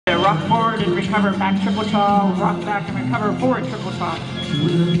Rock forward and recover, back triple chaw, rock back and recover, forward triple chaw.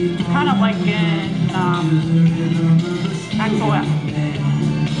 Kind of like in Axel F.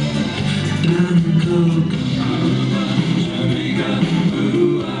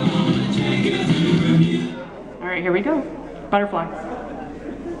 All right, here we go. Butterfly.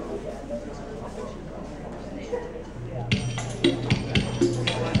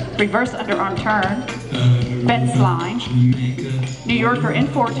 Reverse underarm turn, fence line, New Yorker in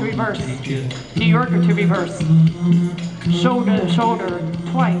 4 to reverse, New Yorker to reverse, shoulder to shoulder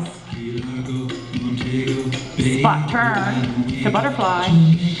twice, spot turn to butterfly,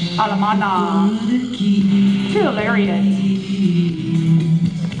 alamana to a lariat,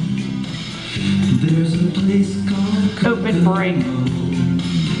 open break,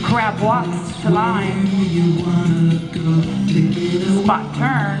 crab walks to line, spot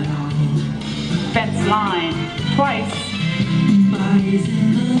turn, fence line twice,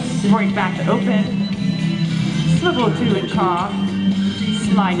 break back to open, swivel 2 and chaw,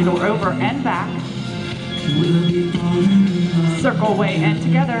 slide the door over and back, circle away and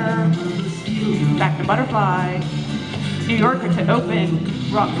together, back to butterfly, New Yorker to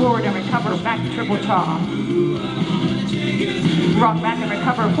open, rock forward and recover, back to triple chaw, rock back and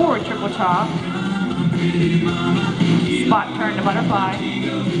recover, forward triple chaw, spot turn to butterfly,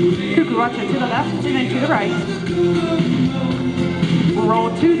 cucaracha to the left and then to the right, roll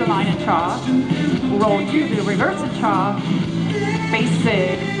to the line and chaw, roll to the reverse and chaw, face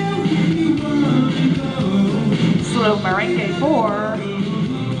sig, slow merengue 4,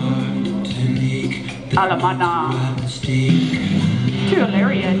 alamana to a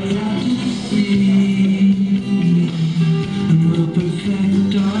lariat,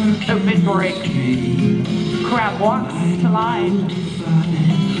 open break, crab walks to line,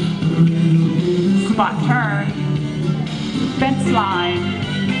 spot turn, fence line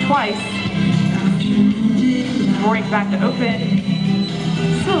twice, break back to open,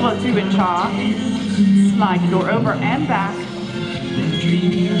 swivel 2 and chaw, slide the door over and back,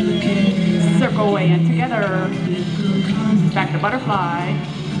 circle away and together, back to butterfly,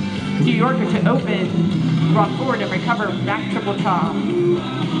 New Yorker to open, rock forward and recover, back triple chaw,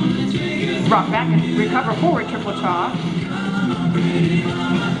 rock back and recover, forward triple chaw,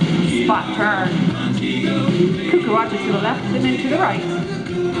 spot turn, cucaracha to the left and then to the right,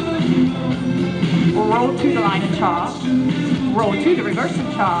 roll to the line and chaw, roll to the reverse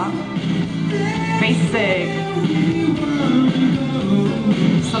and chaw, face sig,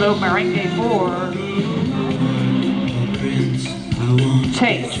 slow merengue 4,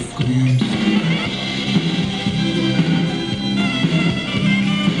 chase,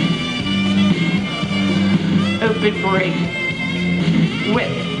 open break,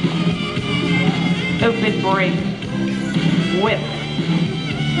 whip, open break, whip,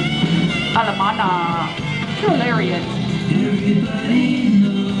 alamana to a lariat,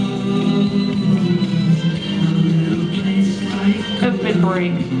 open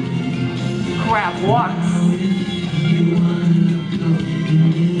break, crab walks,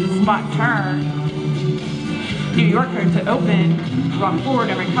 spot turn, New Yorker to open, rock forward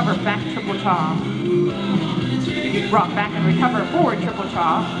and recover, back triple chaw, rock back and recover, forward triple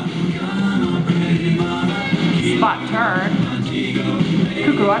chaw, spot turn,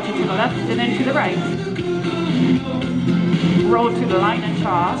 cucaracha to the left and then to the right, roll to the line and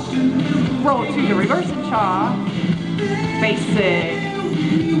chaw, roll to the reverse and chaw, face sig,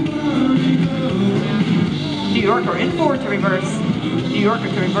 New Yorker in 4 to reverse, New Yorker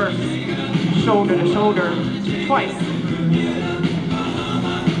to reverse, shoulder to shoulder twice,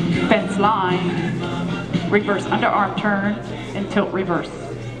 fence line, reverse underarm turn and tilt reverse.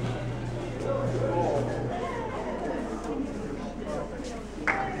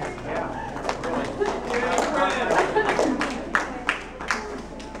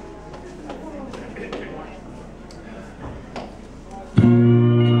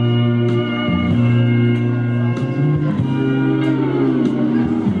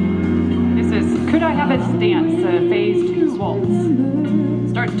 Dance, phase 2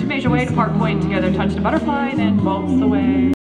 waltz. Start to measure way to part point together, touch the butterfly, then waltz away.